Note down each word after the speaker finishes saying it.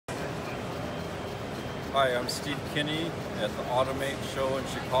Hi, I'm Steve Kinney at the Automate show in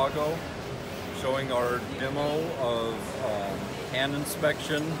Chicago, showing our demo of hand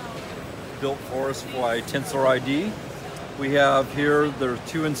inspection built for us by Tensor ID. We have here, there's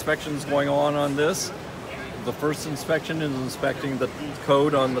two inspections going on this. The first inspection is inspecting the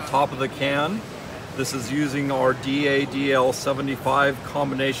code on the top of the can. This is using our DA-DL75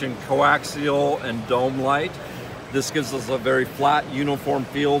 combination coaxial and dome light. This gives us a very flat, uniform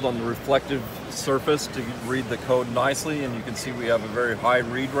field on the reflective surface to read the code nicely, and you can see we have a very high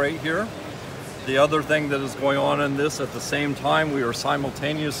read rate here. The other thing that is going on in this, at the same time, we are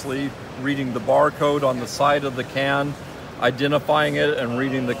simultaneously reading the barcode on the side of the can, identifying it, and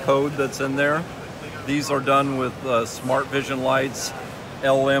reading the code that's in there. These are done with Smart Vision lights,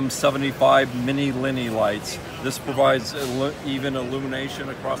 LM75 mini Linny lights. This provides even illumination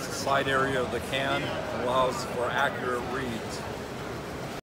across the side area of the can and allows for accurate reads.